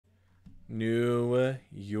New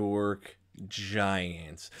York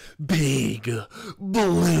Giants. Big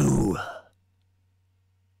Blue.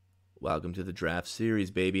 Welcome to the draft series,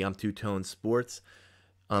 baby. I'm TwoToneSports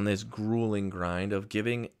on this grueling grind of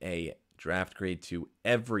giving a draft grade to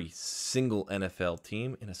every single NFL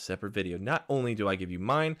team in a separate video. Not only do I give you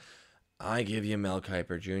mine, I give you Mel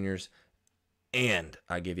Kiper Jr.'s, and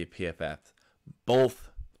I give you PFF. Both,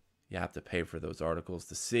 you have to pay for those articles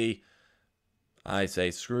to see. I say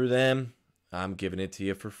screw them. I'm giving it to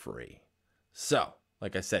you for free. So,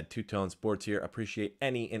 like I said, TwoToneSports here. Appreciate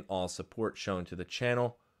any and all support shown to the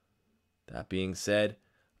channel. That being said,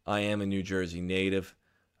 I am a New Jersey native.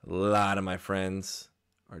 A lot of my friends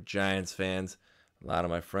are Giants fans. A lot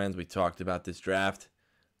of my friends, we talked about this draft.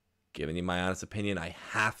 Giving you my honest opinion, I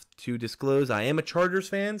have to disclose I am a Chargers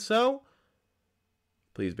fan, so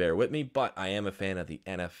please bear with me. But I am a fan of the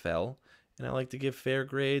NFL, and I like to give fair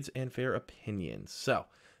grades and fair opinions. So,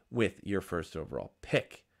 with your first overall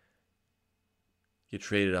pick, you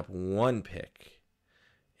traded up one pick,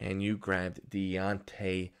 and you grabbed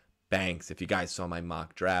Deonte Banks. If you guys saw my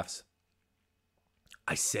mock drafts,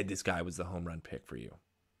 I said this guy was the home run pick for you.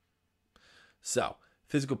 So,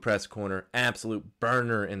 physical press corner, absolute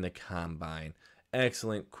burner in the combine,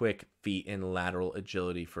 excellent quick feet and lateral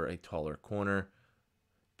agility for a taller corner,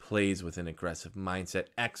 plays with an aggressive mindset,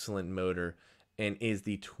 excellent motor, and is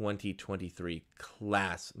the 2023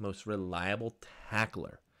 class most reliable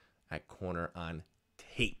tackler at corner on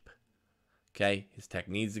tape. Okay, his tech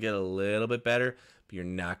needs to get a little bit better, but you're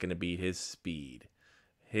not going to beat his speed.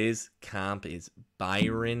 His comp is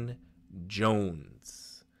Byron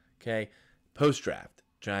Jones. Okay, post-draft,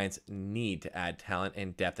 Giants need to add talent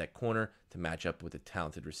and depth at corner to match up with the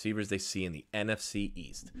talented receivers they see in the NFC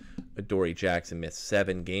East. Adoree Jackson missed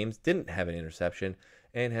 7 games, didn't have an interception,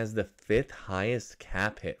 and has the 5th highest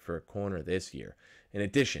cap hit for a corner this year. In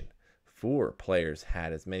addition, 4 players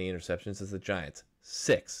had as many interceptions as the Giants,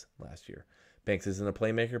 6 last year. Banks isn't a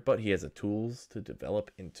playmaker, but he has the tools to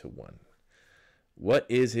develop into one. What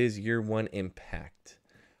is his year 1 impact?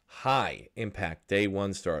 High impact day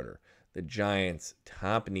 1 starter. The Giants'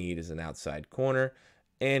 top need is an outside corner,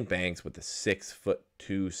 and Banks with a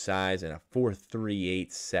 6'2" size and a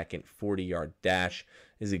 4.38 second 40-yard dash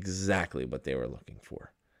is exactly what they were looking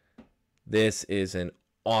for. This is an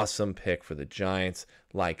awesome pick for the Giants.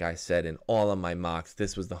 Like I said in all of my mocks,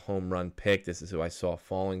 this was the home run pick. This is who I saw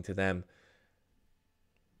falling to them.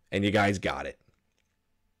 And you guys got it.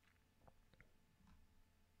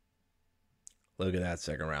 Look at that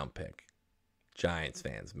second round pick. Giants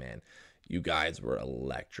fans, man. You guys were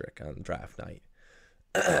electric on draft night.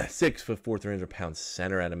 6'4", 300-pound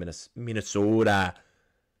center out of Minnesota.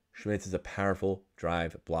 Schmitz is a powerful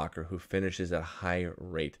drive blocker who finishes at a high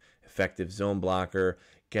rate. Effective zone blocker,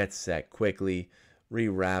 gets set quickly,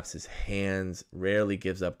 rewraps his hands, rarely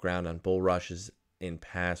gives up ground on bull rushes in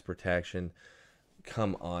pass protection.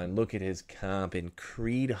 Come on, look at his comp in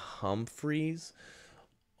Creed Humphreys.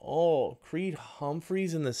 Oh, Creed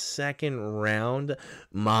Humphreys in the 2nd round.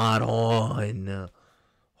 Modern.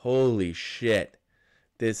 Holy shit.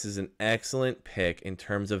 This is an excellent pick in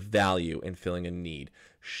terms of value in filling a need.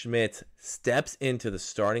 Schmitz steps into the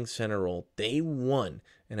starting center role day 1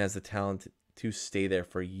 and has the talent to stay there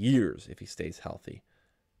for years if he stays healthy.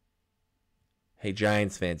 Hey,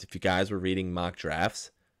 Giants fans, if you guys were reading mock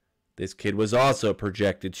drafts, this kid was also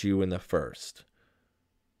projected to you in the 1st.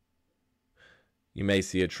 You may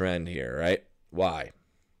see a trend here, right? Why?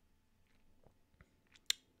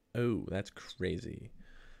 Oh, that's crazy.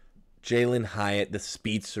 Jalen Hyatt, the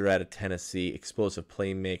speedster out of Tennessee, explosive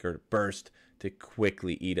playmaker, burst to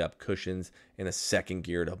quickly eat up cushions in a second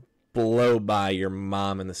gear to blow by your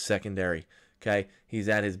mom in the secondary. Okay? He's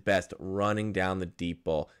at his best running down the deep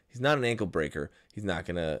ball. He's not an ankle breaker. He's not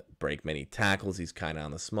going to break many tackles. He's kind of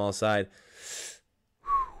on the small side.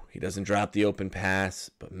 He doesn't drop the open pass,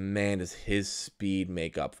 but man, does his speed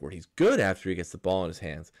make up for it. He's good after he gets the ball in his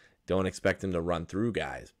hands. Don't expect him to run through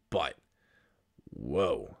guys, but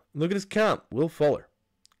whoa. Look at his comp. Will Fuller.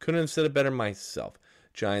 Couldn't have said it better myself.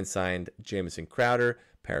 Giants signed Jamison Crowder,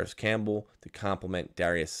 Paris Campbell to complement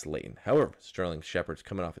Darius Slayton. However, Sterling Shepard's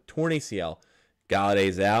coming off a torn ACL.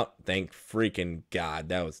 Galladay's out. Thank freaking God.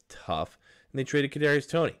 That was tough. And they traded Kadarius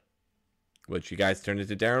Toney, which you guys turned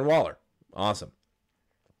into Darren Waller. Awesome.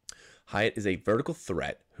 Hyatt is a vertical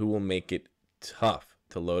threat who will make it tough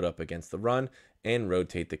to load up against the run and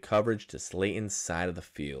rotate the coverage to Slayton's side of the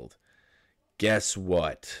field. Guess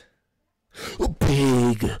what?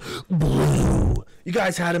 Big Blue. You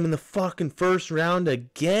guys had him in the fucking 1st round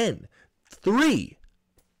again. 3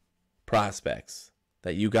 prospects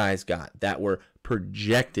that you guys got that were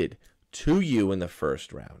projected to you in the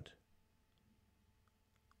 1st round.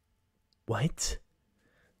 What?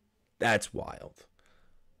 That's wild.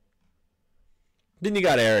 Then you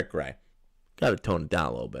got Eric Gray. Got to tone it down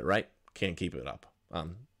a little bit, right? Can't keep it up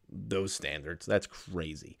on those standards. That's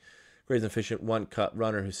crazy. Gray's an efficient one-cut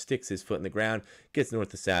runner who sticks his foot in the ground, gets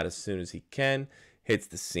north to south as soon as he can, hits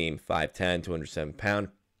the seam, 5'10", 207 pound.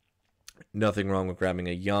 Nothing wrong with grabbing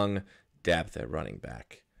a young depth at running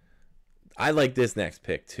back. I like this next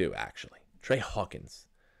pick too, actually. Trey Hawkins.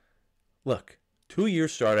 Look, 2-year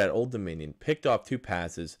starter at Old Dominion, picked off 2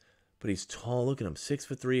 passes, but he's tall. Look at him,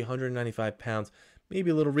 6'3", 195 pounds.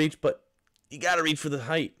 Maybe a little reach, but you got to reach for the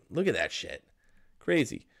height. Look at that shit.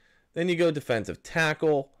 Crazy. Then you go defensive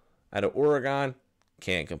tackle out of Oregon.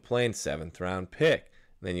 Can't complain, 7th round pick.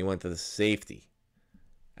 And then you went to the safety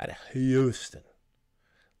out of Houston.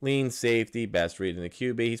 Lean safety, best read in the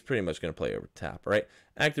QB. He's pretty much going to play over top, right?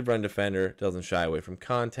 Active run defender, doesn't shy away from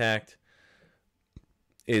contact.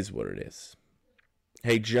 Is what it is.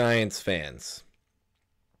 Hey, Giants fans.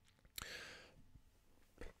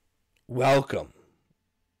 Welcome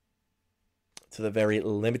to the very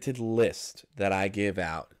limited list that I give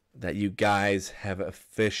out that you guys have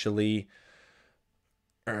officially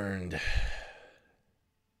earned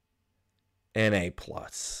an A+.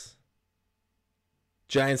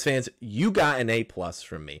 Giants fans, you got an A+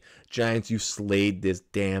 from me. Giants, you slayed this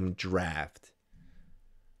damn draft.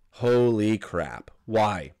 Holy crap.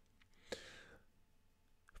 Why?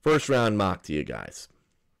 First round mock to you guys.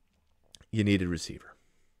 You needed receiver.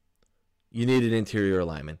 You needed interior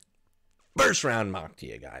alignment. First round mock to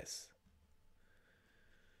you guys.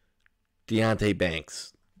 Deonte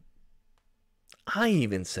Banks. I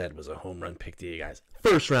even said was a home run pick to you guys.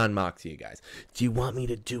 First round mock to you guys. Do you want me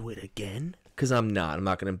to do it again? Because I'm not. I'm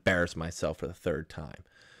not going to embarrass myself for the 3rd time.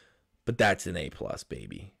 But that's an A+,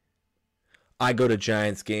 baby. I go to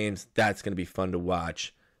Giants games. That's going to be fun to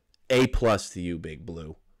watch. A+ to you, Big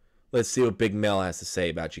Blue. Let's see what Big Mel has to say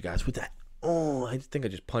about you guys. With that, I think I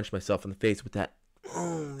just punched myself in the face with that,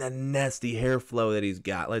 that nasty hair flow that he's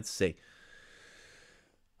got. Let's see.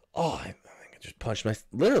 I think I just punched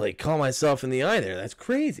literally caught myself in the eye there. That's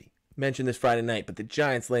crazy. Mentioned this Friday night, but the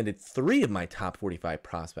Giants landed 3 of my top 45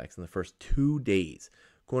 prospects in the first 2 days.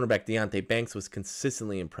 Cornerback Deonte Banks was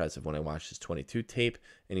consistently impressive when I watched his 22 tape,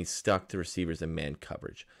 and he stuck to receivers and man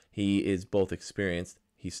coverage. He is both experienced.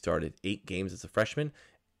 He started 8 games as a freshman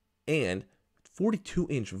and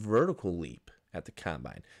 42-inch vertical leap at the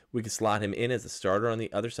combine. We could slot him in as a starter on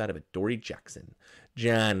the other side of Adoree Jackson.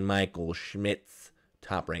 John Michael Schmitz,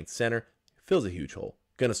 top-ranked center, fills a huge hole.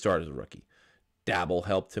 Gonna start as a rookie. Dabble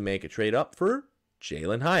helped to make a trade up for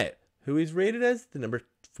Jalen Hyatt, who he's rated as the number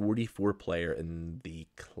 44 player in the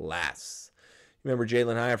class. Remember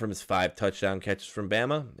Jalen Hyatt from his 5 touchdown catches from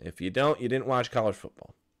Bama? If you don't, you didn't watch college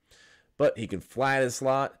football. But he can fly the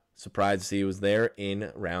slot. Surprised to see he was there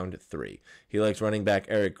in round 3. He likes running back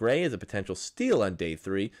Eric Gray as a potential steal on day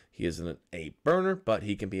 3. He isn't a burner, but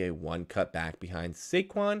he can be a one-cut back behind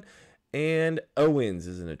Saquon. And Owens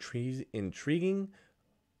is an intriguing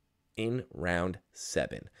in round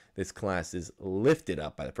 7. This class is lifted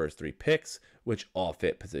up by the first 3 picks, which all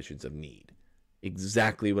fit positions of need.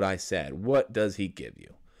 Exactly what I said. What does he give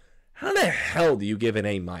you? How the hell do you give an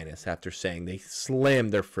A- after saying they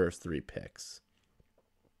slammed their first 3 picks?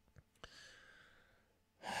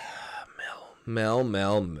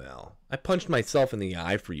 Mel. I punched myself in the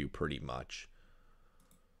eye for you pretty much.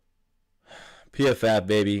 PFF,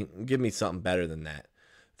 baby. Give me something better than that.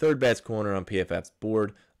 3rd best corner on PFF's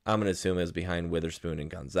board. I'm going to assume is behind Witherspoon and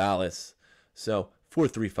Gonzalez. So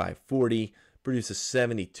 4.35 40. Produced a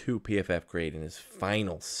 72 PFF grade in his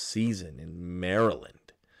final season in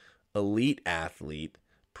Maryland. Elite athlete.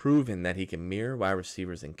 Proven that he can mirror wide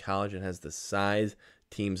receivers in college and has the size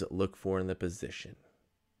teams look for in the position.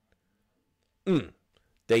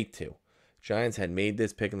 Day 2. Giants had made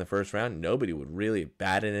this pick in the first round. Nobody would really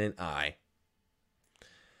bat an eye.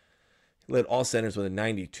 He led all centers with a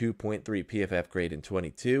 92.3 PFF grade in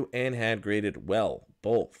 22 and had graded well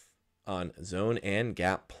both on zone and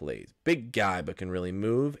gap plays. Big guy, but can really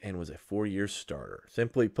move and was a 4-year starter.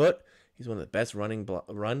 Simply put, he's one of the best run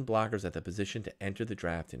blockers at the position to enter the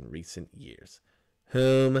draft in recent years.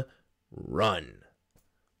 Home run.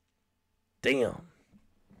 Damn.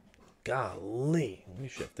 Golly. Let me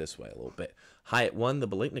shift this way a little bit. Hyatt won the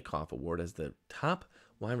BLLUUUEEEE Award as the top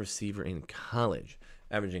wide receiver in college,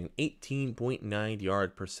 averaging an 18.9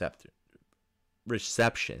 yard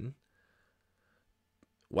reception.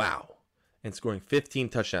 Wow. And scoring 15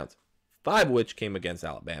 touchdowns, 5 of which came against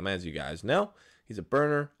Alabama, as you guys know. He's a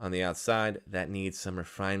burner on the outside that needs some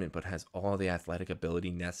refinement, but has all the athletic ability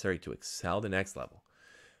necessary to excel the next level.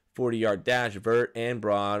 40-yard dash, vert, and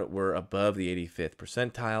broad were above the 85th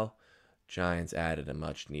percentile. Giants added a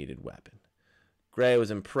much-needed weapon. Gray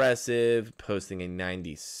was impressive, posting a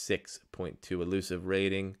 96.2 elusive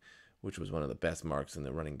rating, which was one of the best marks in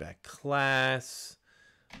the running back class.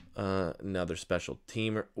 Another special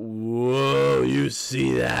teamer. Whoa, you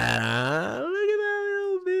see that, huh? Look at that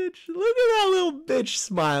little bitch. Look at that little bitch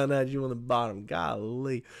smiling at you on the bottom.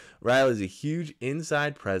 Golly. Riley's a huge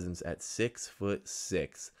inside presence at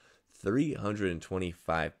 6'6",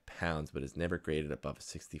 325 pounds, but has never graded above a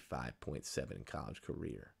 65.7 in college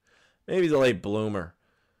career. Maybe he's a late bloomer.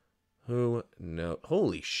 Who knows?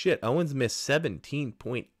 Holy shit. Owens missed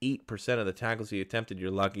 17.8% of the tackles he attempted. You're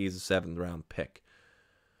lucky he's a 7th-round pick.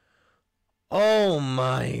 Oh,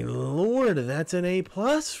 my Lord. That's an A+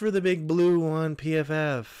 for the Big Blue on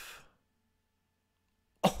PFF.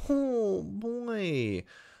 Oh, boy.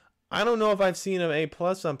 I don't know if I've seen an A+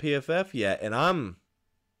 on PFF yet, and I'm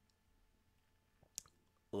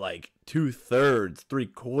like 2/3,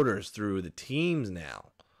 3/4 through the teams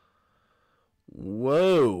now.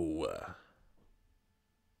 Whoa.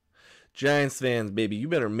 Giants fans, baby, you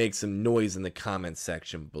better make some noise in the comments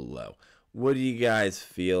section below. What do you guys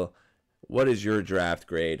feel? What is your draft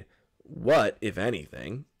grade? What, if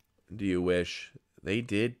anything, do you wish they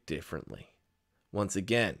did differently? Once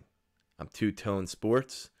again, I'm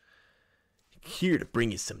TwoToneSports, here to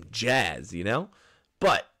bring you some jazz, you know?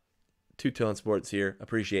 But TwoToneSports here.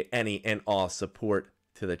 Appreciate any and all support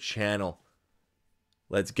to the channel.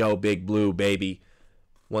 Let's go, Big Blue, baby.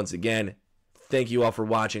 Once again, thank you all for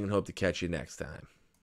watching and hope to catch you next time.